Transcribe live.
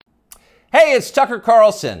Hey, it's Tucker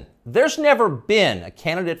Carlson. There's never been a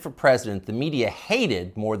candidate for president the media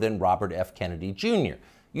hated more than Robert F. Kennedy Jr.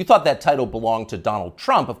 You thought that title belonged to Donald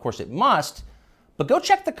Trump. Of course it must, but go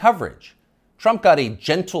check the coverage. Trump got a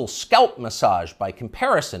gentle scalp massage by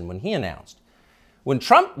comparison when he announced. When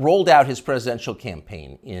Trump rolled out his presidential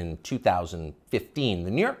campaign in 2015,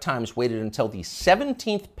 the New York Times waited until the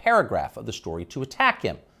 17th paragraph of the story to attack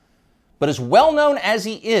him. But as well known as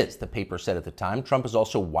he is, the paper said at the time, Trump is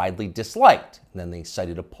also widely disliked. And then they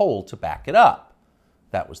cited a poll to back it up.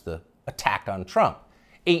 That was the attack on Trump.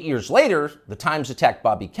 8 years later, the Times attacked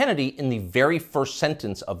Bobby Kennedy in the very first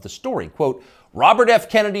sentence of the story. Quote, Robert F.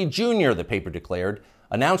 Kennedy Jr., the paper declared,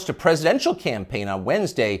 announced a presidential campaign on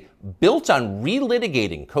Wednesday built on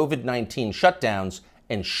relitigating COVID-19 shutdowns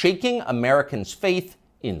and shaking Americans' faith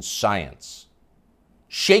in science.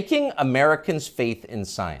 Shaking Americans' faith in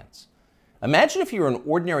science. Imagine if you were an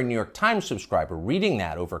ordinary New York Times subscriber reading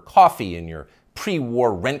that over coffee in your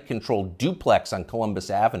pre-war rent-controlled duplex on Columbus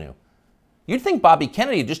Avenue. You'd think Bobby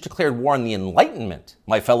Kennedy just declared war on the Enlightenment.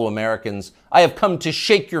 My fellow Americans, I have come to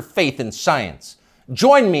shake your faith in science.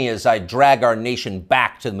 Join me as I drag our nation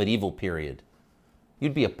back to the medieval period.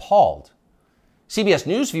 You'd be appalled. CBS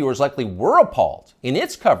News viewers likely were appalled. In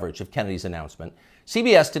its coverage of Kennedy's announcement,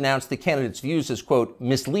 CBS denounced the candidate's views as, quote,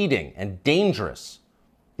 misleading and dangerous.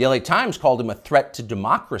 The LA Times called him a threat to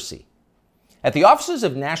democracy. At the offices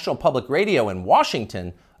of National Public Radio in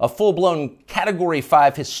Washington, a full-blown Category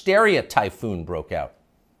 5 hysteria typhoon broke out.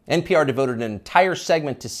 NPR devoted an entire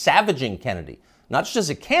segment to savaging Kennedy, not just as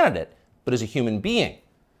a candidate, but as a human being.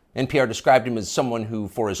 NPR described him as someone who,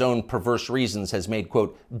 for his own perverse reasons, has made,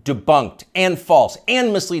 quote, debunked and false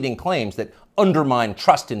and misleading claims that undermine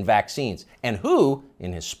trust in vaccines, and who,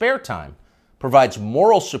 in his spare time, provides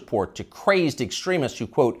moral support to crazed extremists who,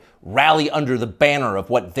 quote, rally under the banner of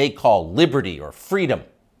what they call liberty or freedom.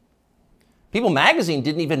 People magazine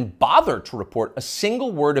didn't even bother to report a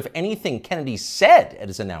single word of anything Kennedy said at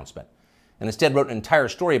his announcement, and instead wrote an entire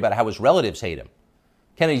story about how his relatives hate him.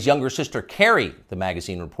 Kennedy's younger sister, Carrie, the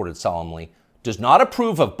magazine reported solemnly, does not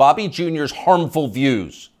approve of Bobby Jr.'s harmful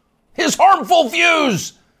views. His harmful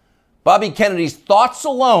views! Bobby Kennedy's thoughts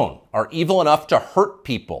alone are evil enough to hurt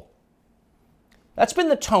people. That's been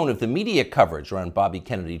the tone of the media coverage around Bobby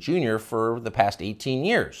Kennedy Jr. for the past 18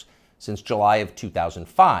 years, since July of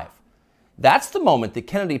 2005. That's the moment that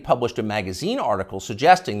Kennedy published a magazine article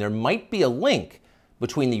suggesting there might be a link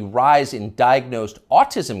between the rise in diagnosed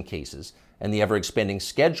autism cases and the ever-expanding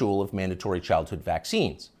schedule of mandatory childhood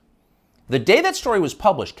vaccines. The day that story was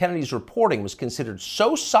published, Kennedy's reporting was considered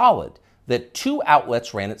so solid that two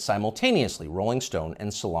outlets ran it simultaneously, Rolling Stone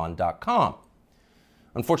and Salon.com.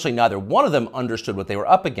 Unfortunately, neither one of them understood what they were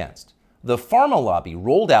up against. The pharma lobby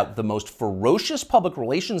rolled out the most ferocious public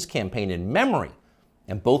relations campaign in memory,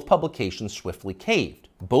 and both publications swiftly caved.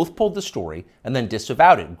 Both pulled the story and then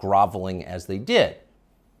disavowed it, groveling as they did.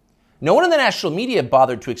 No one in the national media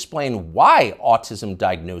bothered to explain why autism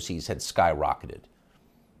diagnoses had skyrocketed.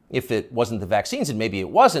 If it wasn't the vaccines, and maybe it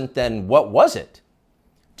wasn't, then what was it?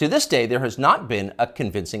 To this day, there has not been a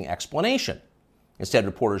convincing explanation. Instead,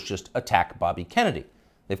 reporters just attack Bobby Kennedy.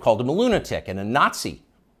 They've called him a lunatic and a Nazi.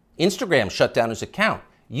 Instagram shut down his account.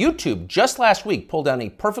 YouTube just last week pulled down a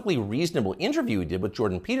perfectly reasonable interview he did with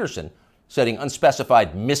Jordan Peterson, citing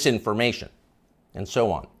unspecified misinformation, and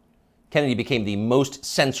so on. Kennedy became the most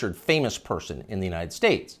censored famous person in the United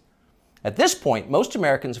States. At this point, most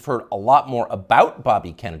Americans have heard a lot more about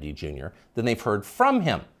Bobby Kennedy Jr. than they've heard from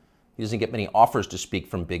him. He doesn't get many offers to speak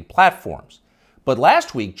from big platforms. But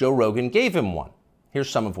last week, Joe Rogan gave him one. Here's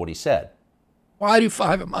some of what he said. Why do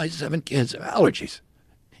 5 of my 7 kids have allergies?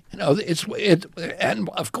 You know, and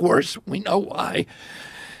of course we know why,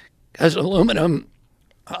 because aluminum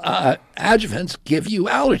adjuvants give you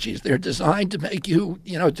allergies. They're designed to make you,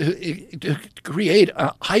 to create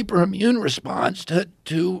a hyperimmune response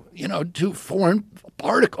to foreign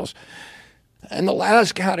particles. And the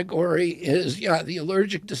last category is, the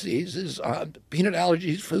allergic diseases, peanut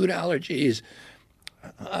allergies, food allergies,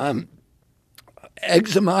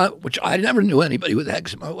 eczema, which I never knew anybody with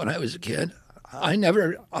eczema when I was a kid. I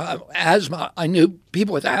never, asthma, I knew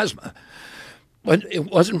people with asthma, but it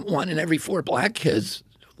wasn't 1 in every 4 black kids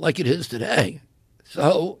like it is today.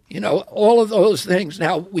 So, all of those things.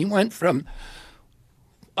 Now, we went from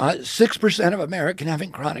 6% of Americans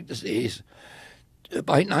having chronic disease.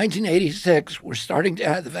 By 1986, we're starting to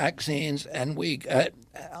have the vaccines, and we got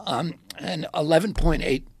and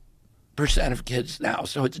 11.8% of kids now,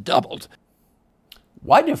 so it's doubled.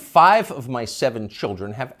 Why do 5 of my 7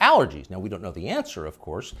 children have allergies? Now, we don't know the answer, of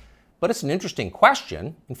course, But it's an interesting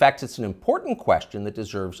question. In fact, it's an important question that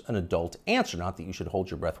deserves an adult answer, not that you should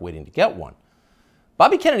hold your breath waiting to get one.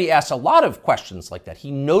 Bobby Kennedy asks a lot of questions like that. He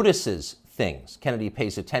notices things. Kennedy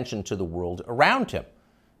pays attention to the world around him,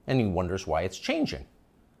 and he wonders why it's changing.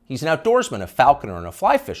 He's an outdoorsman, a falconer, and a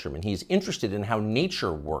fly fisherman. He's interested in how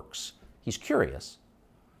nature works. He's curious.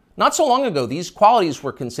 Not so long ago, these qualities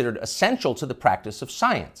were considered essential to the practice of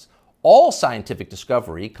science. All scientific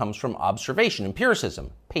discovery comes from observation, empiricism,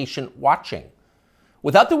 patient watching.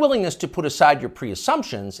 Without the willingness to put aside your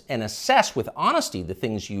pre-assumptions and assess with honesty the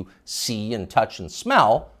things you see and touch and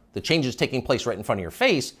smell, the changes taking place right in front of your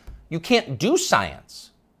face, you can't do science.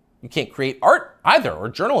 You can't create art either, or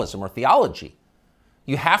journalism, or theology.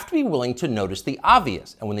 You have to be willing to notice the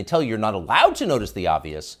obvious. And when they tell you you're not allowed to notice the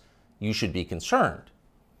obvious, you should be concerned.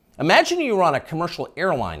 Imagine you were on a commercial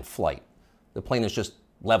airline flight. The plane is just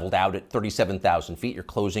leveled out at 37,000 feet. You're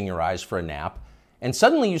closing your eyes for a nap. And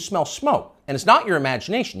suddenly you smell smoke. And it's not your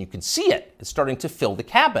imagination. You can see it. It's starting to fill the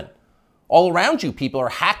cabin. All around you, people are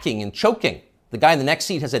hacking and choking. The guy in the next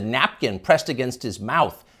seat has a napkin pressed against his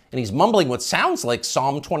mouth, and he's mumbling what sounds like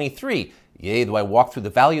Psalm 23. Yea, though I walk through the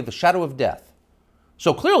valley of the shadow of death.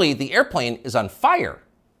 So clearly, the airplane is on fire.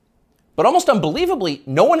 But almost unbelievably,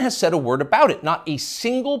 no one has said a word about it. Not a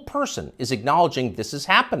single person is acknowledging this is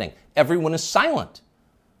happening. Everyone is silent.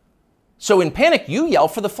 So in panic, you yell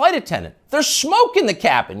for the flight attendant. There's smoke in the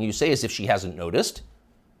cabin, you say, as if she hasn't noticed.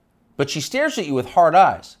 But she stares at you with hard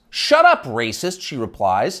eyes. Shut up, racist, she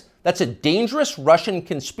replies. That's a dangerous Russian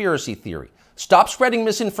conspiracy theory. Stop spreading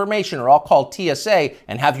misinformation or I'll call TSA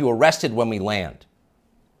and have you arrested when we land.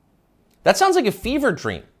 That sounds like a fever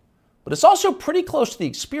dream, but it's also pretty close to the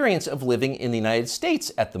experience of living in the United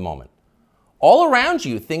States at the moment. All around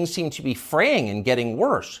you, things seem to be fraying and getting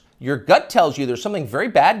worse. Your gut tells you there's something very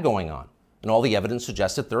bad going on, and all the evidence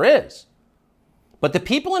suggests that there is. But the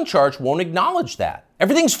people in charge won't acknowledge that.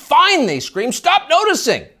 Everything's fine, they scream. Stop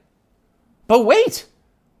noticing. But wait,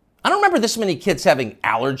 I don't remember this many kids having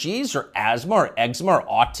allergies or asthma or eczema or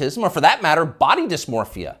autism or, for that matter, body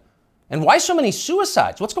dysmorphia. And why so many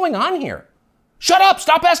suicides? What's going on here? Shut up,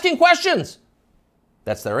 stop asking questions.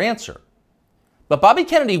 That's their answer. But Bobby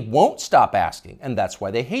Kennedy won't stop asking, and that's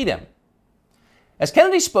why they hate him. As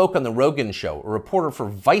Kennedy spoke on The Rogan Show, a reporter for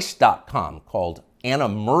Vice.com called Anna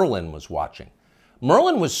Merlan was watching.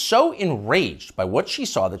 Merlan was so enraged by what she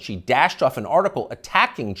saw that she dashed off an article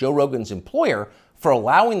attacking Joe Rogan's employer for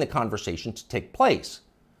allowing the conversation to take place.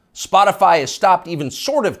 Spotify has stopped even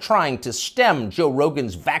sort of trying to stem Joe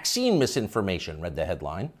Rogan's vaccine misinformation, read the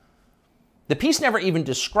headline. The piece never even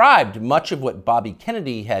described much of what Bobby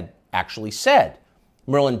Kennedy had actually said.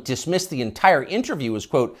 Merlan dismissed the entire interview as,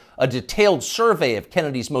 quote, a detailed survey of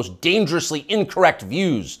Kennedy's most dangerously incorrect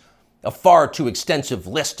views, a far too extensive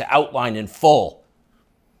list to outline in full.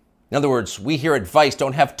 In other words, we here at Vice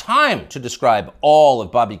don't have time to describe all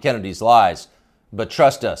of Bobby Kennedy's lies, but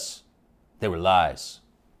trust us, they were lies.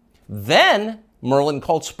 Then Merlan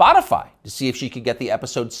called Spotify to see if she could get the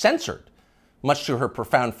episode censored. Much to her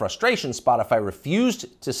profound frustration, Spotify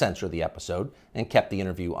refused to censor the episode and kept the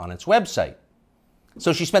interview on its website.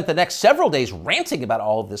 So she spent the next several days ranting about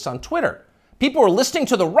all of this on Twitter. People were listening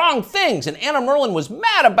to the wrong things, and Anna Merlan was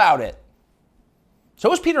mad about it. So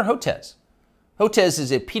was Peter Hotez. Hotez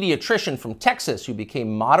is a pediatrician from Texas who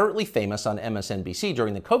became moderately famous on MSNBC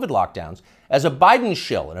during the COVID lockdowns as a Biden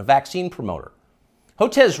shill and a vaccine promoter.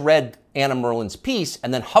 Hotez read Anna Merlan's piece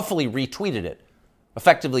and then huffily retweeted it.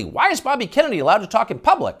 Effectively, why is Bobby Kennedy allowed to talk in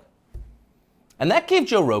public? And that gave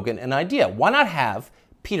Joe Rogan an idea. Why not have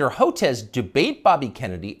Peter Hotez debate Bobby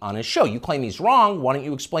Kennedy on his show? You claim he's wrong. Why don't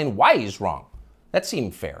you explain why he's wrong? That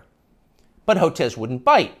seemed fair. But Hotez wouldn't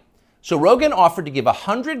bite. So Rogan offered to give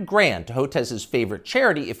 $100,000 to Hotez's favorite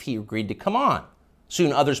charity if he agreed to come on.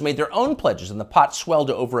 Soon others made their own pledges and the pot swelled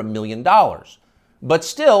to over $1 million. But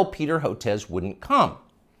still, Peter Hotez wouldn't come.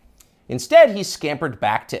 Instead, he scampered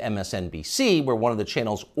back to MSNBC, where one of the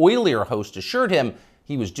channel's oilier hosts assured him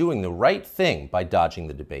he was doing the right thing by dodging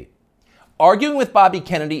the debate. Arguing with Bobby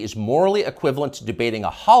Kennedy is morally equivalent to debating a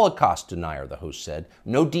Holocaust denier, the host said.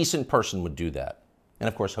 No decent person would do that. And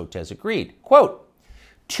of course, Hotez agreed. Quote,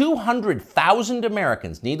 200,000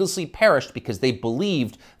 Americans needlessly perished because they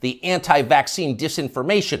believed the anti-vaccine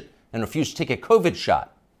disinformation and refused to take a COVID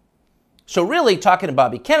shot. So really, talking to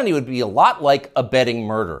Bobby Kennedy would be a lot like abetting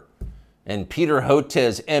murder. And Peter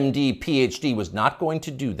Hotez, MD, PhD, was not going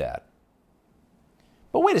to do that.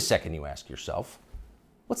 But wait a second, you ask yourself.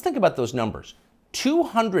 Let's think about those numbers.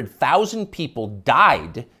 200,000 people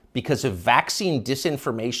died because of vaccine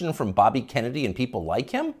disinformation from Bobby Kennedy and people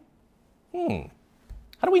like him?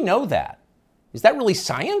 How do we know that? Is that really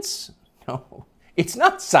science? No, It's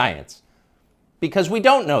not science, because we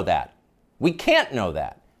don't know that. We can't know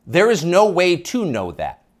that. There is no way to know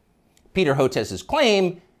that. Peter Hotez's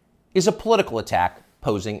claim is a political attack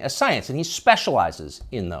posing as science, and he specializes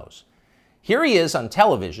in those. Here he is on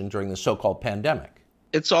television during the so-called pandemic.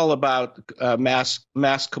 It's all about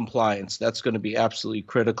mask compliance. That's going to be absolutely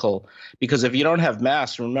critical, because if you don't have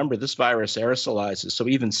masks, remember, this virus aerosolizes. So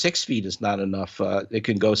even 6 feet is not enough. It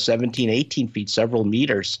can go 17, 18 feet, several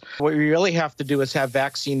meters. What we really have to do is have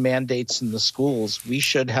vaccine mandates in the schools. We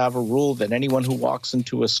should have a rule that anyone who walks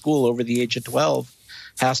into a school over the age of 12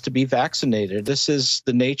 has to be vaccinated. This is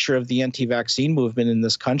the nature of the anti-vaccine movement in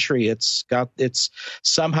this country. It's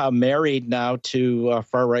somehow married now to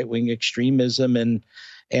far right-wing extremism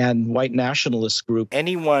and white nationalist group.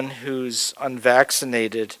 Anyone who's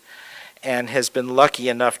unvaccinated and has been lucky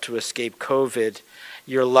enough to escape COVID,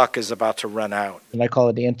 your luck is about to run out. And I call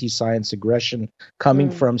it anti-science aggression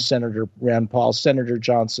coming from Senator Rand Paul, Senator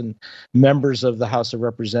Johnson, members of the House of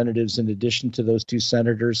Representatives, in addition to those two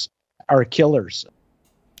senators, are killers.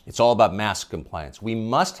 It's all about mask compliance. We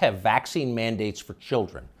must have vaccine mandates for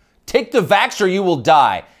children. Take the vax or you will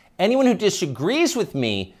die. Anyone who disagrees with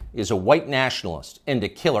me is a white nationalist and a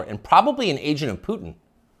killer, and probably an agent of Putin.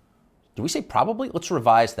 Do we say probably? Let's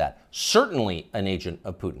revise that. Certainly an agent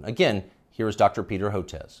of Putin. Again, here is Dr. Peter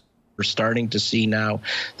Hotez. We're starting to see now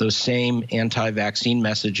those same anti-vaccine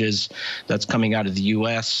messages that's coming out of the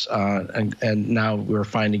U.S. And now we're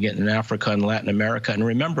finding it in Africa and Latin America. And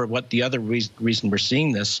remember, what the other reason we're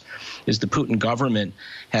seeing this is the Putin government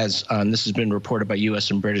has, and this has been reported by U.S.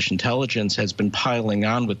 and British intelligence, has been piling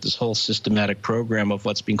on with this whole systematic program of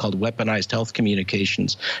what's being called weaponized health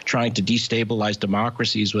communications, trying to destabilize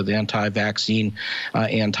democracies with anti-vaccine,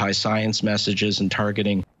 anti-science messages and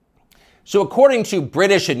targeting. So according to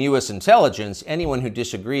British and U.S. intelligence, anyone who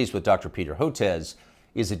disagrees with Dr. Peter Hotez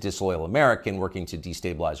is a disloyal American working to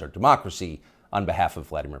destabilize our democracy on behalf of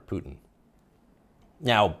Vladimir Putin.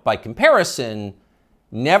 Now, by comparison,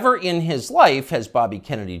 never in his life has Bobby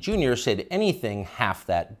Kennedy Jr. said anything half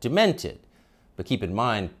that demented. But keep in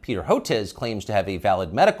mind, Peter Hotez claims to have a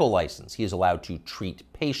valid medical license. He is allowed to treat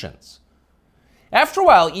patients. After a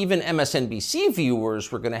while, even MSNBC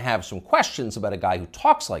viewers were going to have some questions about a guy who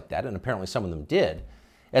talks like that, and apparently some of them did.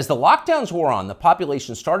 As the lockdowns wore on, the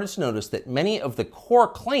population started to notice that many of the core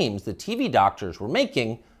claims the TV doctors were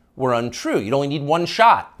making were untrue. You'd only need one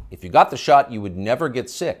shot. If you got the shot, you would never get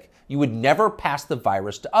sick. You would never pass the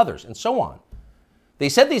virus to others, and so on. They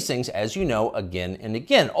said these things, as you know, again and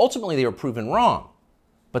again. Ultimately, they were proven wrong,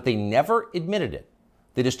 but they never admitted it.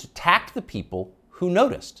 They just attacked the people who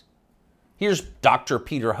noticed. Here's Dr.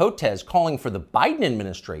 Peter Hotez calling for the Biden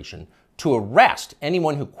administration to arrest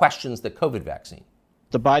anyone who questions the COVID vaccine.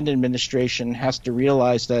 The Biden administration has to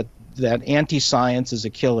realize that anti-science is a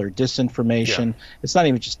killer, disinformation. Yeah. It's not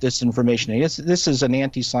even just disinformation. This is an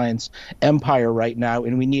anti-science empire right now,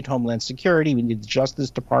 and we need Homeland Security. We need the Justice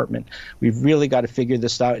Department. We've really got to figure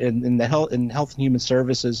this out, and the Health and Human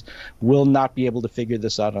Services will not be able to figure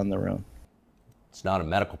this out on their own. It's not a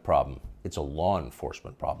medical problem. It's a law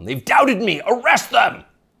enforcement problem. They've doubted me. Arrest them!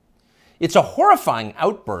 It's a horrifying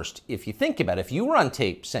outburst if you think about it. If you were on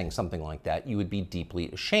tape saying something like that, you would be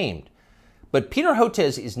deeply ashamed. But Peter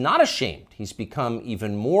Hotez is not ashamed. He's become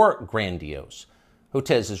even more grandiose.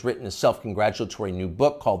 Hotez has written a self-congratulatory new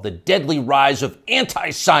book called The Deadly Rise of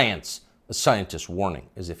Anti-Science, a scientist's warning,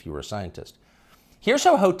 as if you were a scientist. Here's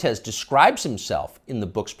how Hotez describes himself in the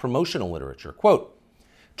book's promotional literature. Quote,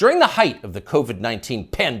 during the height of the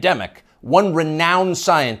COVID-19 pandemic, one renowned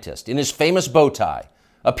scientist in his famous bow tie,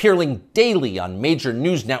 appearing daily on major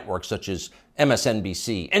news networks such as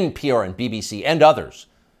MSNBC, NPR, and BBC, and others,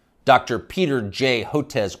 Dr. Peter J.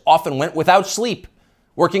 Hotez often went without sleep,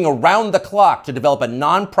 working around the clock to develop a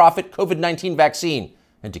nonprofit COVID-19 vaccine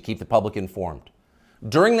and to keep the public informed.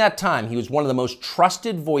 During that time, he was one of the most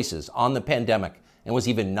trusted voices on the pandemic and was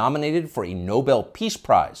even nominated for a Nobel Peace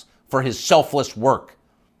Prize for his selfless work.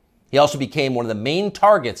 He also became one of the main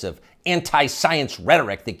targets of anti-science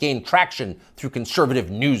rhetoric that gained traction through conservative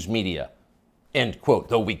news media. End quote,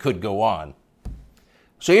 though we could go on.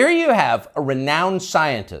 So here you have a renowned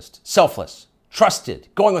scientist, selfless, trusted,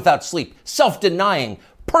 going without sleep, self-denying,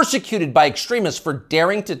 persecuted by extremists for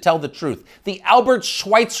daring to tell the truth. The Albert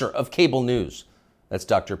Schweitzer of cable news. That's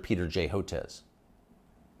Dr. Peter J. Hotez.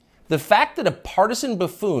 The fact that a partisan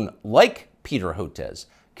buffoon like Peter Hotez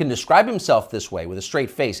can describe himself this way with a straight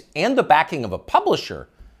face and the backing of a publisher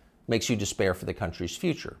makes you despair for the country's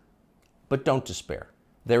future. But don't despair.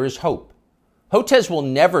 There is hope. Hotez will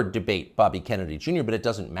never debate Bobby Kennedy Jr., but it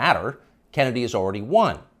doesn't matter. Kennedy has already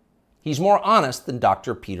won. He's more honest than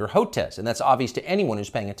Dr. Peter Hotez, and that's obvious to anyone who's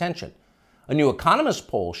paying attention. A New Economist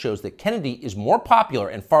poll shows that Kennedy is more popular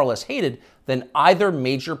and far less hated than either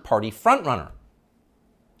major party frontrunner.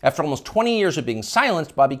 After almost 20 years of being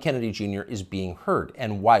silenced, Bobby Kennedy Jr. is being heard.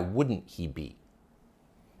 And why wouldn't he be?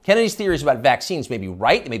 Kennedy's theories about vaccines may be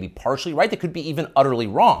right, they may be partially right, they could be even utterly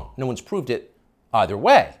wrong. No one's proved it either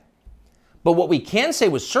way. But what we can say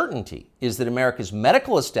with certainty is that America's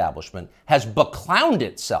medical establishment has beclowned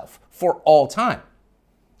itself for all time.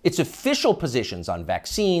 Its official positions on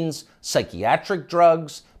vaccines, psychiatric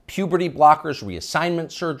drugs, puberty blockers, reassignment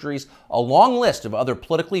surgeries, a long list of other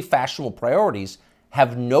politically fashionable priorities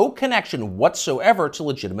have no connection whatsoever to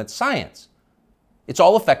legitimate science. It's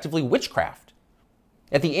all effectively witchcraft.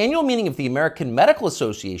 At the annual meeting of the American Medical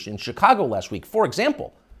Association in Chicago last week, for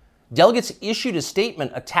example, delegates issued a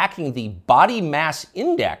statement attacking the body mass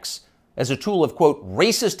index as a tool of, quote,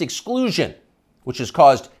 racist exclusion, which has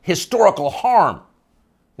caused historical harm.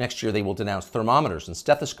 Next year, they will denounce thermometers and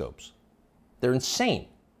stethoscopes. They're insane.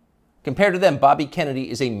 Compared to them, Bobby Kennedy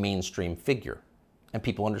is a mainstream figure. And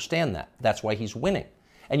people understand that. That's why he's winning.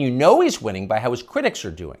 And you know he's winning by how his critics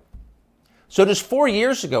are doing. So just 4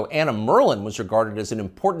 years ago, Anna Merlan was regarded as an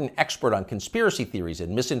important expert on conspiracy theories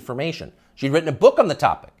and misinformation. She'd written a book on the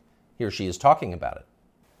topic. Here she is talking about it.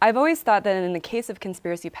 I've always thought that in the case of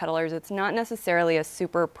conspiracy peddlers, it's not necessarily a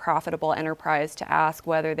super profitable enterprise to ask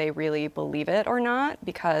whether they really believe it or not,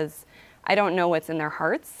 because I don't know what's in their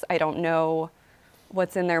hearts. I don't know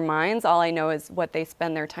what's in their minds. All I know is what they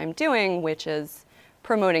spend their time doing, which is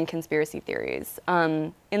promoting conspiracy theories.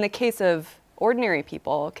 In the case of ordinary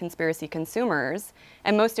people, conspiracy consumers,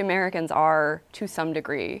 and most Americans are, to some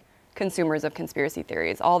degree, consumers of conspiracy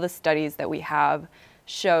theories. All the studies that we have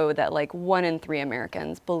show that like 1 in 3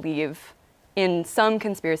 Americans believe in some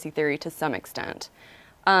conspiracy theory to some extent.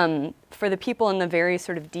 For the people in the very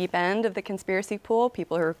sort of deep end of the conspiracy pool,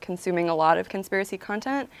 people who are consuming a lot of conspiracy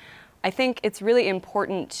content, I think it's really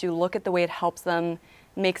important to look at the way it helps them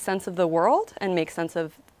make sense of the world and make sense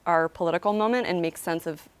of our political moment and make sense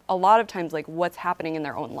of a lot of times like what's happening in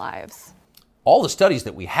their own lives. All the studies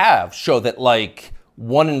that we have show that like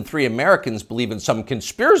 1 in 3 Americans believe in some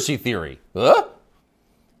conspiracy theory. Huh?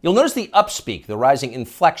 You'll notice the upspeak, the rising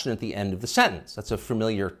inflection at the end of the sentence. That's a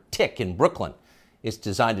familiar tick in Brooklyn. It's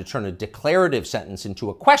designed to turn a declarative sentence into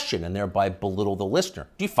a question and thereby belittle the listener.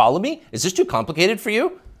 Do you follow me? Is this too complicated for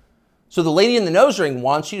you? So the lady in the nose ring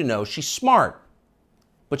wants you to know she's smart,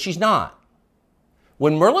 but she's not.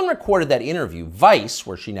 When Merlan recorded that interview, Vice,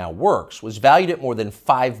 where she now works, was valued at more than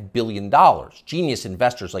 $5 billion. Genius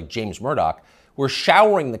investors like James Murdoch were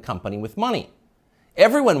showering the company with money.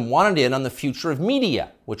 Everyone wanted in on the future of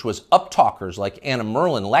media, which was uptalkers like Anna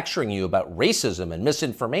Merlan lecturing you about racism and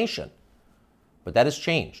misinformation. But that has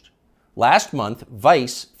changed. Last month,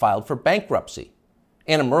 Vice filed for bankruptcy.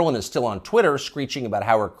 Anna Merlan is still on Twitter screeching about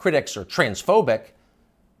how her critics are transphobic,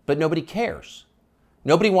 but nobody cares.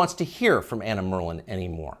 Nobody wants to hear from Anna Merlan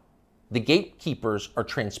anymore. The gatekeepers are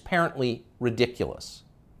transparently ridiculous.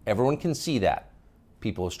 Everyone can see that.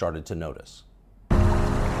 People have started to notice.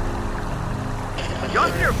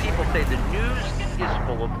 Younger people say the news is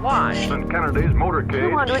full of lies. Since Kennedy's motorcade,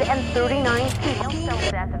 239 people.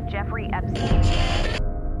 Cell death of Jeffrey Epstein.